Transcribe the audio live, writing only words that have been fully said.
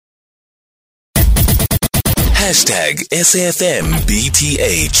#SAFMBTH.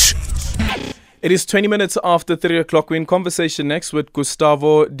 It is 20 minutes after 3 o'clock. We're in conversation next with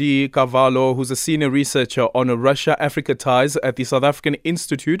Gustavo de Carvalho, who's a senior researcher on Russia-Africa ties at the South African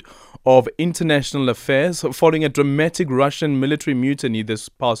Institute of International Affairs, following a dramatic Russian military mutiny this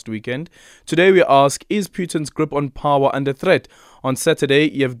past weekend. Today we ask, is Putin's grip on power under threat? On Saturday,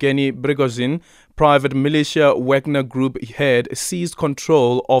 Yevgeny Prigozhin, private militia Wagner Group head, seized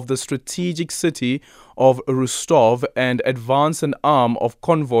control of the strategic city of Rostov and advanced an arm of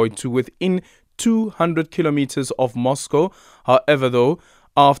convoy to within 200 kilometers of Moscow. However, though,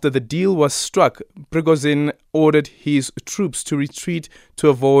 after the deal was struck, Prigozhin ordered his troops to retreat to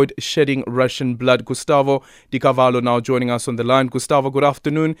avoid shedding Russian blood. Gustavo de Carvalho now joining us on the line. Gustavo, good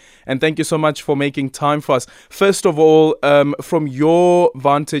afternoon, and thank you so much for making time for us. First of all, from your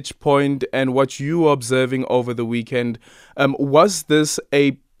vantage point and what you were observing over the weekend, was this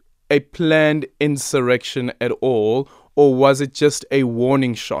a planned insurrection at all, or was it just a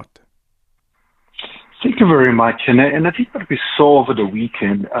warning shot? Thank you very much. And I think what we saw over the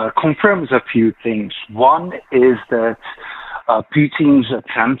weekend confirms a few things. One is that Putin's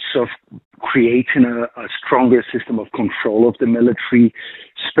attempts of creating a stronger system of control of the military,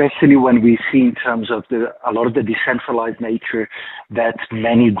 especially when we see in terms of a lot of the decentralized nature that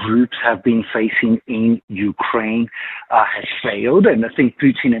many groups have been facing in Ukraine, has failed. And I think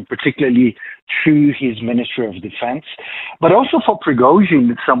Putin, and particularly through his Ministry of Defense, but also for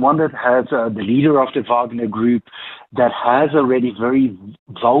Prigozhin, someone that has the leader of the Wagner Group that has already very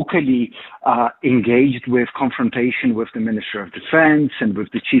vocally engaged with confrontation with the Minister of Defense and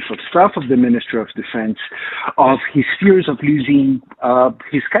with the Chief of Staff of the Minister of Defense, of his fears of losing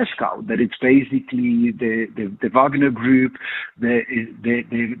his cash cow, that it's basically the Wagner Group,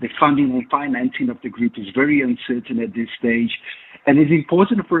 the funding and financing of the group is very uncertain at this stage. And it's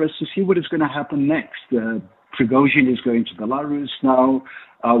important for us to see what is going to happen next. Prigozhin is going to Belarus now.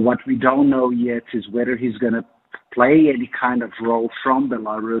 What we don't know yet is whether he's going to play any kind of role from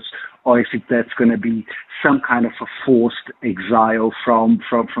Belarus, or if that's going to be some kind of a forced exile from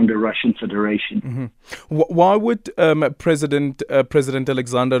the Russian Federation. Mm-hmm. Why would President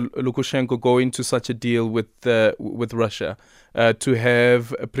Alexander Lukashenko go into such a deal with Russia to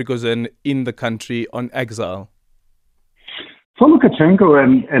have Prigozhin in the country on exile? For Lukashenko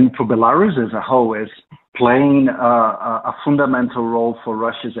and for Belarus as a whole, is playing a fundamental role for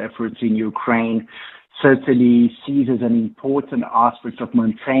Russia's efforts in Ukraine, certainly sees as an important aspect of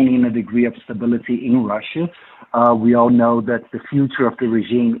maintaining a degree of stability in Russia. We all know that the future of the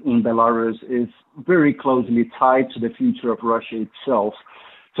regime in Belarus is very closely tied to the future of Russia itself.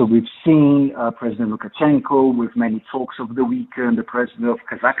 So we've seen President Lukashenko with many talks over the weekend, the president of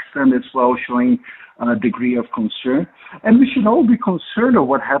Kazakhstan as well showing a degree of concern. And we should all be concerned of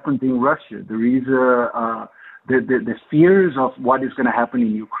what happens in Russia. There is the fears of what is going to happen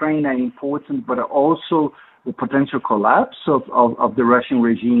in Ukraine are important, but also the potential collapse of the Russian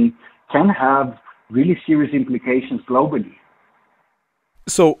regime can have really serious implications globally.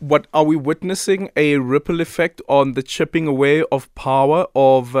 So what are we witnessing? A ripple effect on the chipping away of power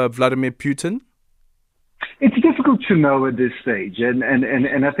of Vladimir Putin? It's difficult to know at this stage. And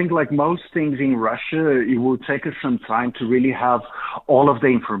I think like most things in Russia, it will take us some time to really have all of the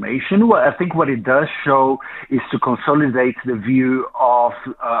information. Well, I think what it does show is to consolidate the view of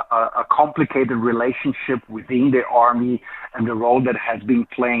a complicated relationship within the army and the role that has been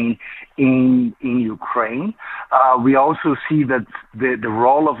playing in Ukraine. We also see that the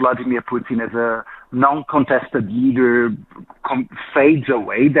role of Vladimir Putin as a non-contested leader fades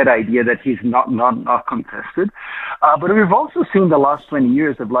away, that idea that he's not contested. But we've also seen the last 20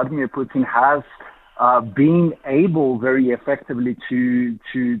 years that Vladimir Putin has been able very effectively to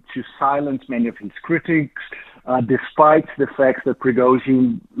silence many of his critics, despite the fact that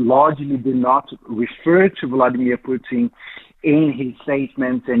Prigozhin largely did not refer to Vladimir Putin in his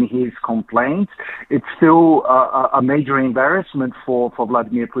statements and his complaints. It's still a major embarrassment for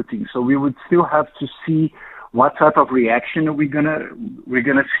Vladimir Putin. So we would still have to see what type of reaction we're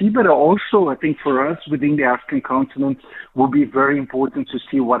gonna see. But also, I think for us within the African continent, will be very important to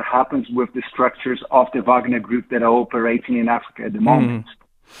see what happens with the structures of the Wagner Group that are operating in Africa at the moment.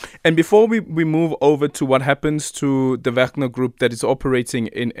 And before we move over to what happens to the Wagner Group that is operating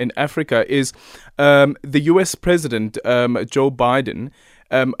in Africa, is the U.S. President, Joe Biden.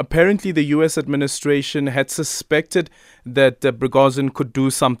 Apparently, the U.S. administration had suspected that Prigozhin could do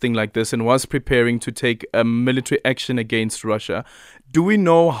something like this and was preparing to take military action against Russia. Do we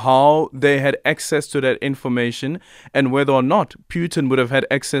know how they had access to that information and whether or not Putin would have had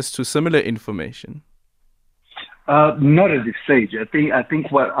access to similar information? Not at this stage. I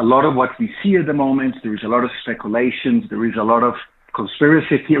think what a lot of what we see at the moment, there is a lot of speculations, there is a lot of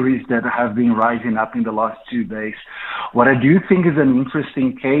conspiracy theories that have been rising up in the last 2 days. What I do think is an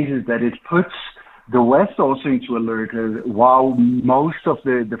interesting case is that it puts the West also into alert. While most of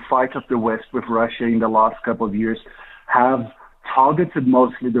the fight of the West with Russia in the last couple of years have targeted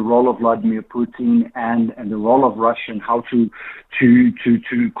mostly the role of Vladimir Putin and the role of Russia and how to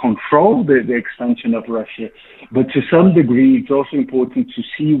control the expansion of Russia. But to some degree, it's also important to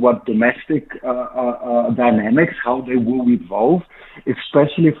see what domestic dynamics, how they will evolve,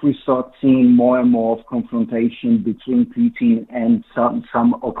 especially if we start seeing more and more of confrontation between Putin and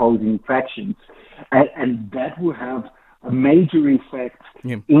some opposing factions. And that will have a major effect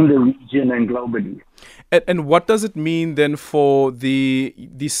in the region and globally. And what does it mean then for the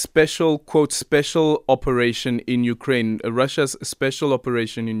special, quote, special operation in Ukraine, Russia's special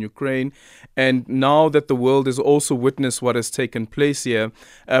operation in Ukraine? And now that the world has also witnessed what has taken place here,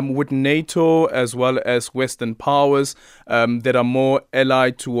 with NATO as well as Western powers that are more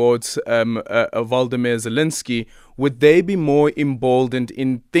allied towards Volodymyr Zelensky, would they be more emboldened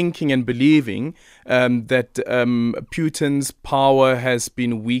in thinking and believing that Putin's power has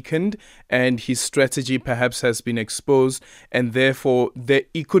been weakened and his strategy perhaps has been exposed, and therefore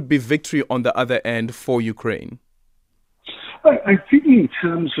it could be victory on the other end for Ukraine? I think in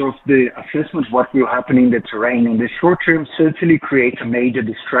terms of the assessment of what will happen in the terrain, in the short term, certainly creates a major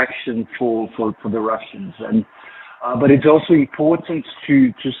distraction for the Russians. But it's also important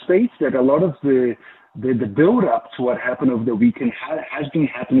to state that a lot of the build-up to what happened over the weekend has been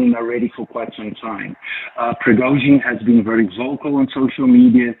happening already for quite some time. Prigozhin has been very vocal on social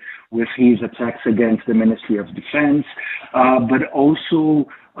media with his attacks against the Ministry of Defense, but also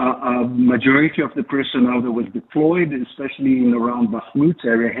a majority of the personnel that was deployed, especially in around Bakhmut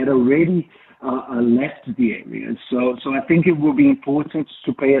area, had already left the area. So I think it will be important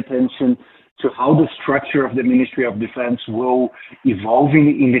to pay attention to how the structure of the Ministry of Defense will evolve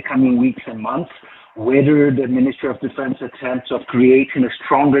in the coming weeks and months, whether the Ministry of Defense attempts of creating a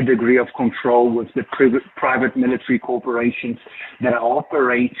stronger degree of control with the private military corporations that are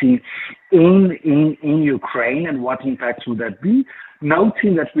operating in Ukraine, and what impact will that be,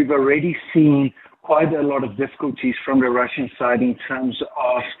 noting that we've already seen quite a lot of difficulties from the Russian side in terms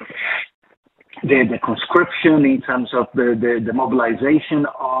of the conscription, in terms of the mobilization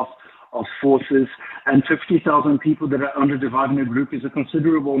of forces, and 50,000 people that are under the Wagner Group is a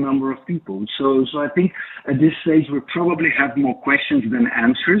considerable number of people. So I think at this stage we probably have more questions than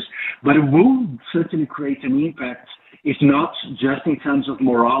answers, but it will certainly create an impact, if not just in terms of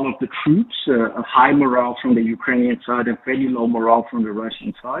morale of the troops, a high morale from the Ukrainian side and fairly low morale from the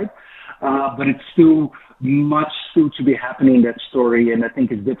Russian side. But it's still much to be happening in that story, and I think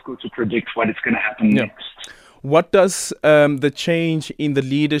it's difficult to predict what is going to happen next. What does the change in the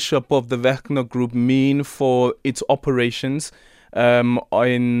leadership of the Wagner Group mean for its operations in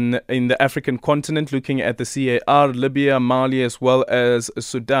the African continent, looking at the SAIIA, Libya, Mali, as well as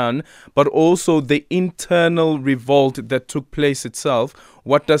Sudan, but also the internal revolt that took place itself?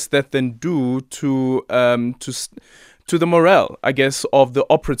 What does that then do to the morale, I guess, of the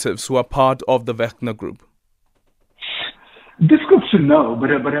operatives who are part of the Wagner Group? Difficult to know,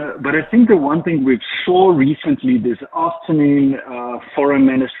 but I think the one thing we saw recently this afternoon, Foreign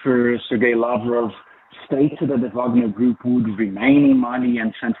Minister Sergei Lavrov stated that the Wagner Group would remain in Mali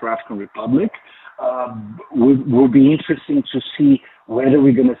and Central African Republic. Will be interesting to see whether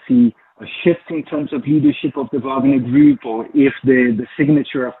we're going to see a shift in terms of leadership of the Wagner Group, or if the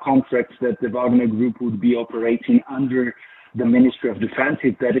signature of contracts that the Wagner Group would be operating under the Ministry of Defense,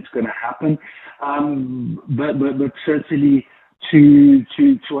 if that is going to happen. But certainly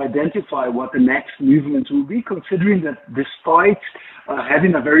to identify what the next movement will be, considering that despite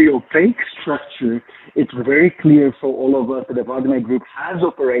having a very opaque structure, it's very clear for all of us that the Wagner Group has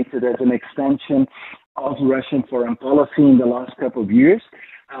operated as an extension of Russian foreign policy in the last couple of years.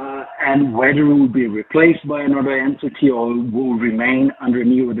 And whether it will be replaced by another entity or will remain under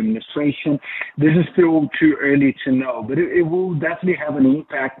new administration, this is still too early to know. But it will definitely have an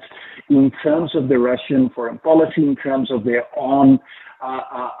impact in terms of the Russian foreign policy, in terms of their own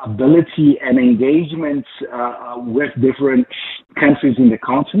ability and engagement with different countries in the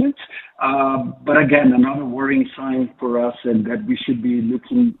continent. But again, another worrying sign for us, and that we should be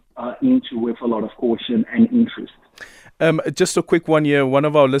looking into with a lot of caution and interest. Just a quick one here. One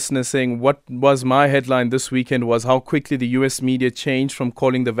of our listeners saying, what was my headline this weekend was how quickly the US media changed from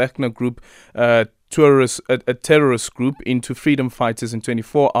calling the Wagner Group a terrorist group into freedom fighters in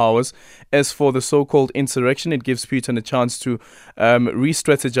 24 hours. As for the so-called insurrection, it gives Putin a chance to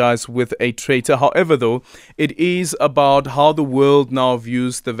re-strategize with a traitor. However, though, it is about how the world now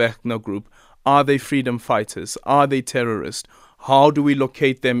views the Wagner Group. Are they freedom fighters? Are they terrorists? How do we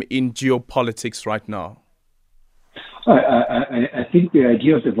locate them in geopolitics right now? I think the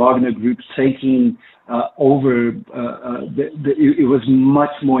idea of the Wagner Group taking over, it was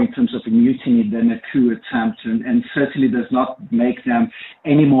much more in terms of a mutiny than a coup attempt, and certainly does not make them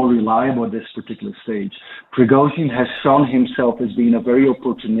any more reliable at this particular stage. Prigozhin has shown himself as being a very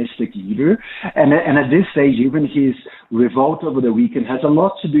opportunistic leader, and at this stage, even his revolt over the weekend has a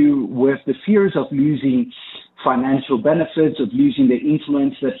lot to do with the fears of losing financial benefits, of losing the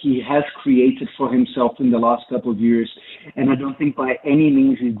influence that he has created for himself in the last couple of years. And I don't think by any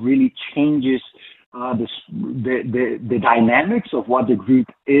means it really changes the dynamics of what the group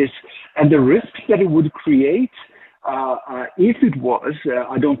is and the risk that it would create. If it was,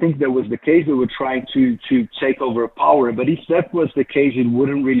 I don't think that was the case. They were trying to take over power. But if that was the case, it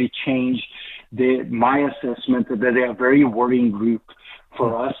wouldn't really change my assessment that they are a very worrying group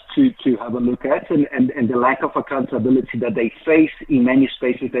for us to have a look at, and the lack of accountability that they face in many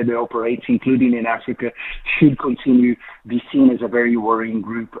spaces that they operate, including in Africa, should continue to be seen as a very worrying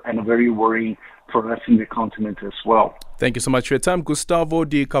group and a very worrying for us in the continent as well. Thank you so much for your time. Gustavo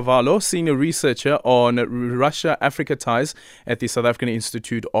de Carvalho, Senior Researcher on Russia-Africa ties at the South African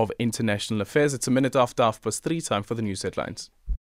Institute of International Affairs. It's a minute after 3:30, time for the news headlines.